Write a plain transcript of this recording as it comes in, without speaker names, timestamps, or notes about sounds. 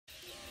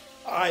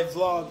Alright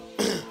vlog,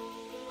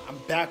 I'm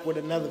back with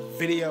another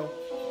video.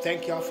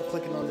 Thank y'all for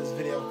clicking on this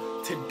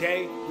video.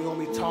 Today, we're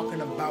going to be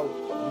talking about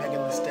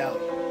Megan Thee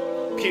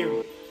Stallion.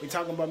 Period. We're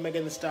talking about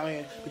Megan Thee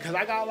Stallion because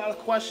I got a lot of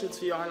questions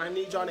for y'all and I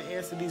need y'all to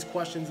answer these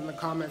questions in the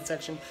comment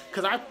section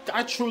because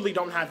I truly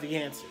don't have the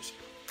answers.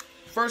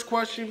 First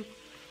question,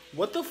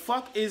 what the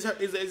fuck is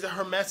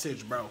her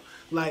message, bro?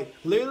 Like,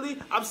 literally,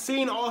 I've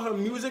seen all her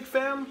music,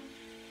 fam.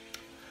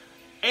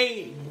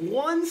 Ain't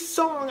one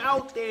song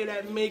out there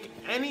that make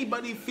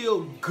anybody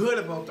feel good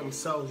about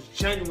themselves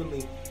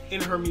genuinely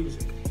in her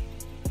music.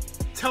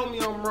 Tell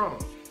me I'm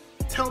wrong.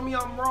 Tell me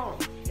I'm wrong.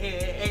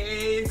 And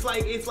it's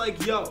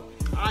like, yo,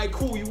 alright,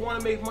 cool, you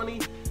wanna make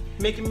money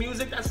making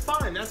music? That's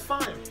fine, that's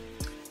fine.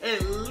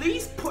 At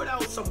least put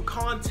out some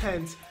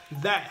content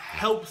that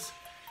helps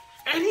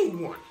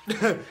anyone.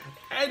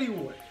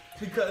 Anyone.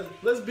 Because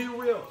let's be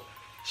real.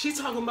 She's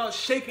talking about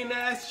shaking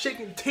ass,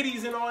 shaking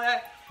titties and all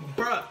that.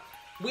 Bruh.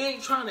 We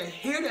ain't trying to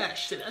hear that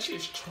shit. That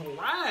shit's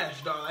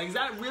trash, dog. Like, is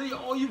that really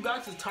all you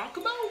got to talk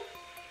about?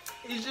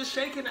 Is just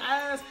shaking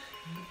ass,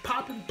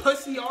 popping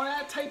pussy, all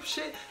that type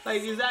shit?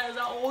 Like, is that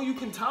all you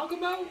can talk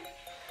about?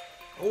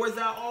 Or is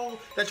that all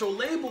that your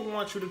label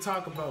wants you to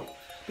talk about?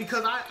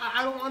 Because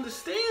I don't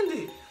understand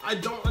it. I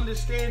don't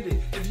understand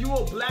it. If you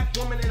a black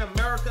woman in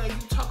America and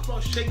you talk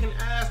about shaking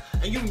ass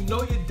and you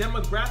know your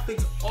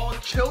demographics all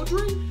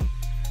children,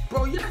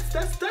 bro, yes,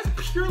 that's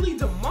purely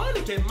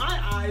demonic in my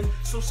eyes.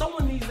 So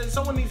someone needs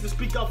to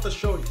speak up for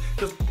shorty.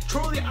 Because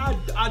truly,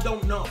 I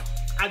don't know.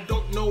 I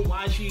don't know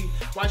why she's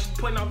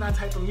putting out that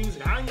type of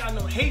music. I ain't got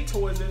no hate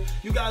towards it.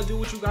 You gotta do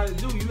what you gotta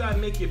do. You gotta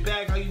make your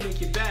bag how you make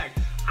your bag.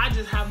 I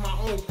just have my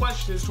own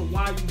questions to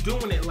why you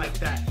doing it like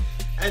that.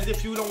 As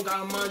if you don't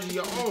got a mind of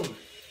your own.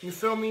 You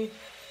feel me?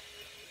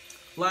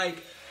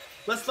 Like,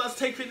 let's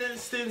take for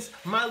instance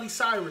Miley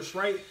Cyrus,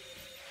 right?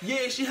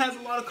 Yeah, she has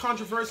a lot of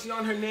controversy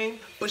on her name,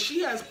 but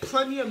she has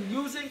plenty of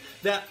music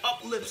that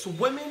uplifts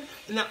women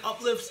and that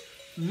uplifts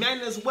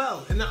men as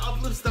well, and that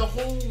uplifts the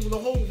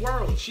whole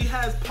world. She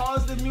has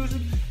positive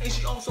music and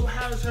she also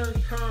has her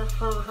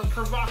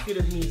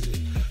provocative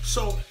music.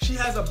 So she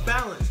has a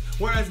balance.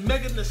 Whereas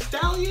Megan Thee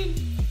Stallion,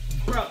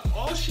 bruh,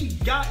 all she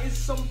got is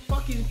some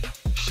fucking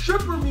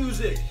stripper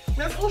music.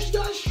 That's all she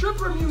got is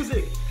stripper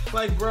music.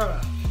 Like,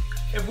 bruh.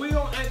 If we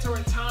don't enter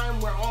a time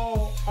where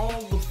all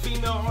the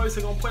female artists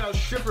are gonna put out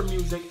stripper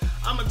music,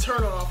 I'ma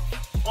turn off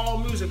all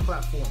music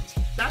platforms.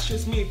 That's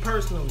just me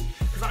personally,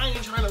 cause I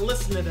ain't trying to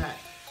listen to that.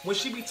 When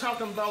she be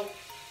talking about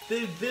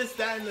this,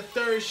 that, and the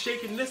third,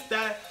 shaking this,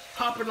 that,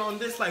 hopping on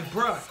this, like,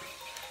 bruh,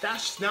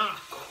 that's not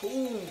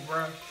cool,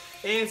 bruh.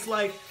 And it's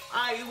like,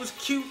 it was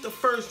cute the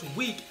first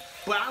week,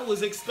 but I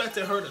was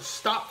expecting her to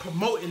stop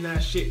promoting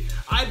that shit.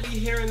 I be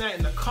hearing that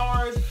in the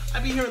cars. I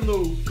be hearing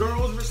little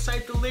girls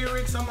recite the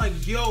lyrics. I'm like,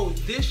 yo,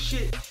 this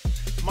shit.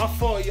 My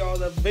fault, y'all.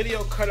 The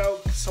video cut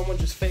out. Someone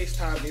just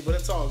FaceTimed me, but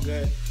it's all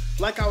good.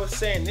 Like I was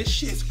saying, this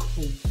shit's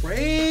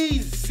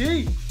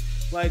crazy.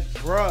 Like,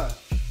 bruh.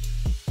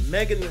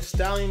 Megan Thee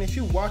Stallion, if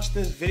you watch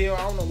this video,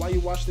 I don't know why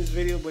you watch this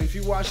video, but if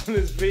you watching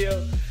this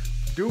video,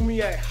 do me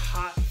a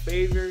hot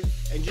favor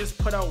and just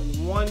put out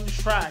one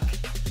track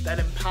that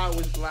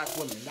empowers black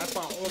women. That's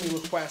my only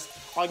request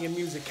on your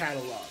music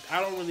catalog. I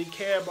don't really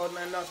care about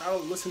nothing else. I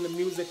don't listen to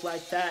music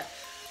like that.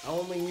 The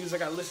only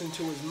music I listen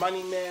to is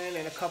Money Man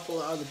and a couple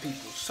of other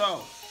people.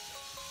 So,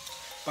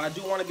 but I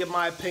do want to give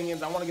my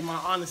opinions. I want to give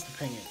my honest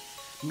opinion.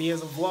 Me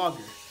as a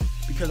vlogger.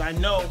 Because I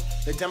know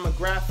the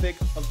demographic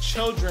of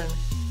children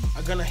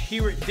are going to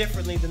hear it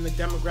differently than the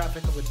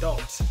demographic of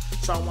adults.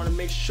 So I want to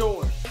make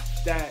sure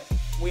that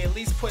we at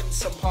least putting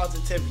some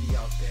positivity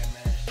out there,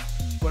 man.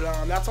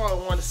 But that's all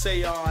I want to say,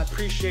 y'all. I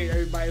appreciate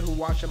everybody who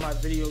watching my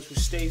videos, who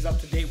stays up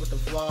to date with the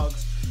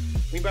vlogs.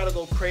 We better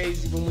go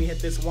crazy when we hit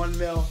this 1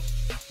 mil.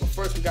 But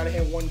first, we got to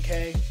hit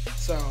 1K.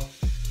 So,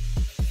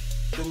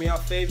 do me a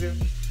favor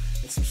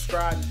and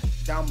subscribe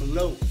down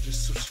below.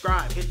 Just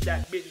subscribe. Hit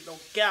that bitch, no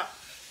cap.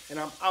 And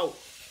I'm out.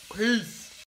 Peace.